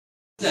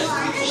Let's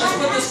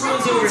put the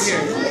spoons over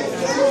here.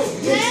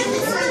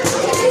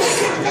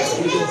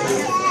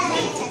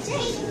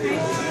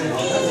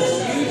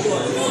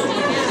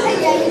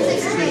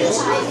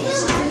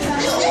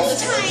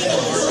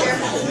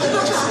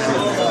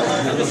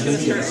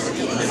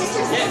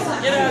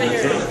 Get out of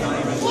here.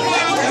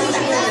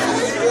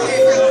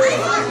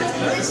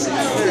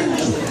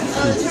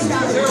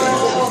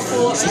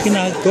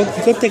 Sakina, go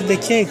take the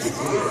cake.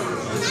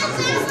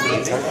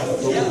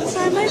 So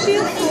I might be a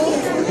fool.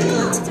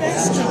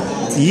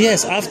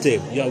 Yes, after.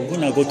 Yeah, we're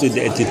gonna go to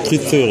the at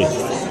 3:30.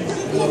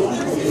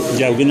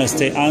 Yeah, we're gonna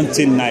stay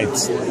until night. What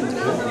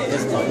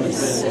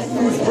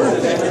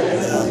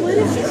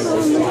if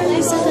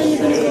you said that you're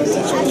going to go to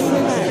church for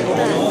that?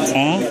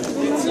 Huh?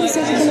 You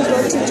said you're going to go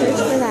to church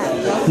for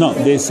that. No,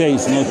 they say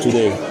it's not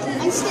today.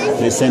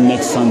 They say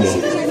next Sunday.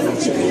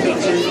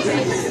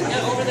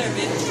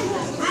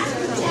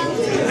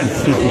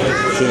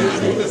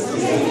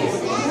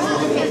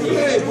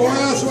 Hey,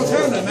 boss, what's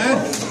happening, man?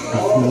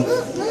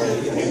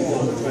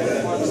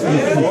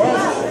 Hey,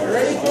 boss,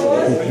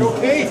 you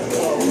okay?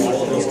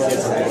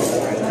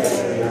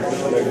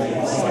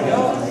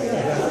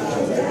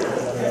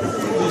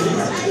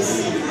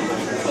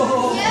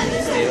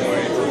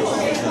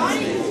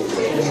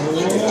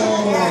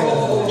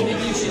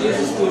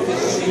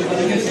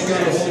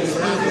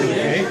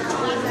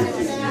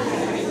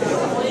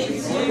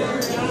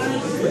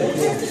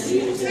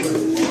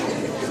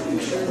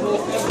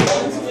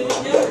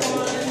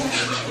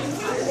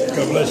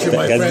 God bless you,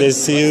 my God friend.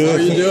 bless you. How are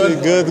you doing?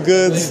 Good.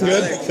 Good?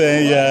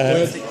 Thank you.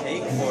 Good.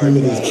 Look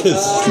at these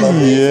kids.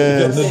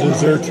 Yes. Getting the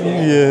dessert.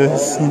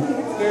 Yes. Go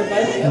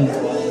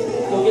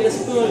get a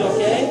spoon,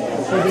 okay?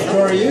 How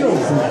are you?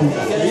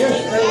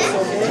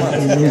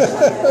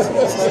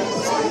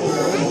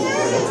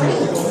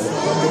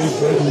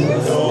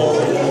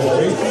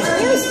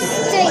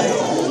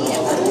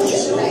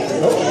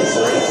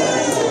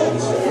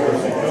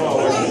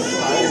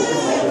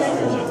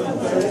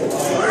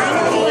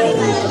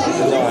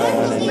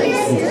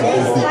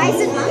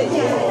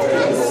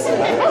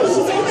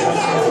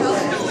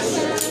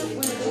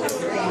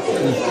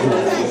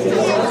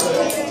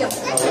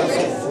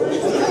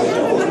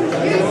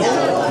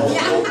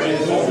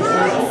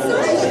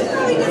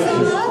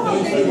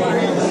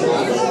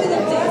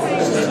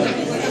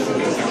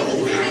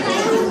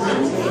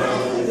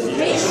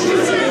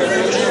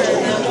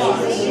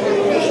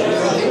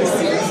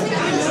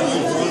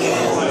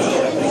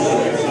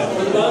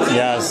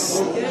 Yes.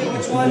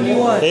 Which one do you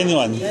want?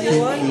 Anyone?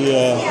 Anyone?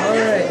 Yeah. All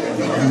right.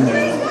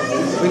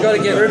 We got to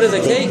get rid of the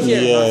cake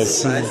here.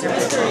 Yes.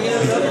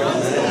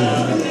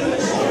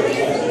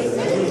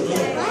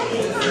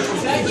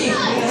 Jackie,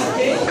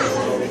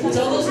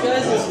 tell those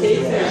guys this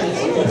cake there.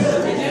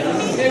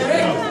 Okay,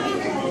 Rick.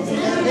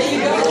 There you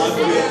go.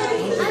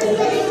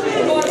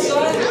 Come on,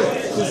 son.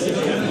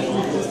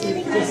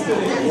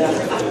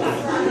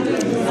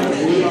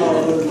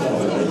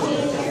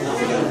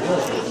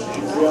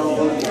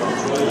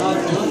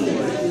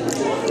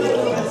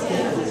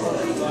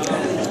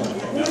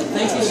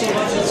 Thank you so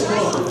much. That's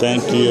cool.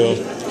 Thank you.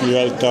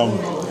 You're welcome.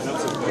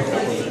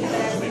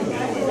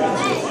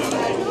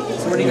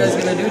 So what are you guys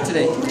going to do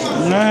today?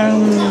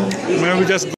 Maybe just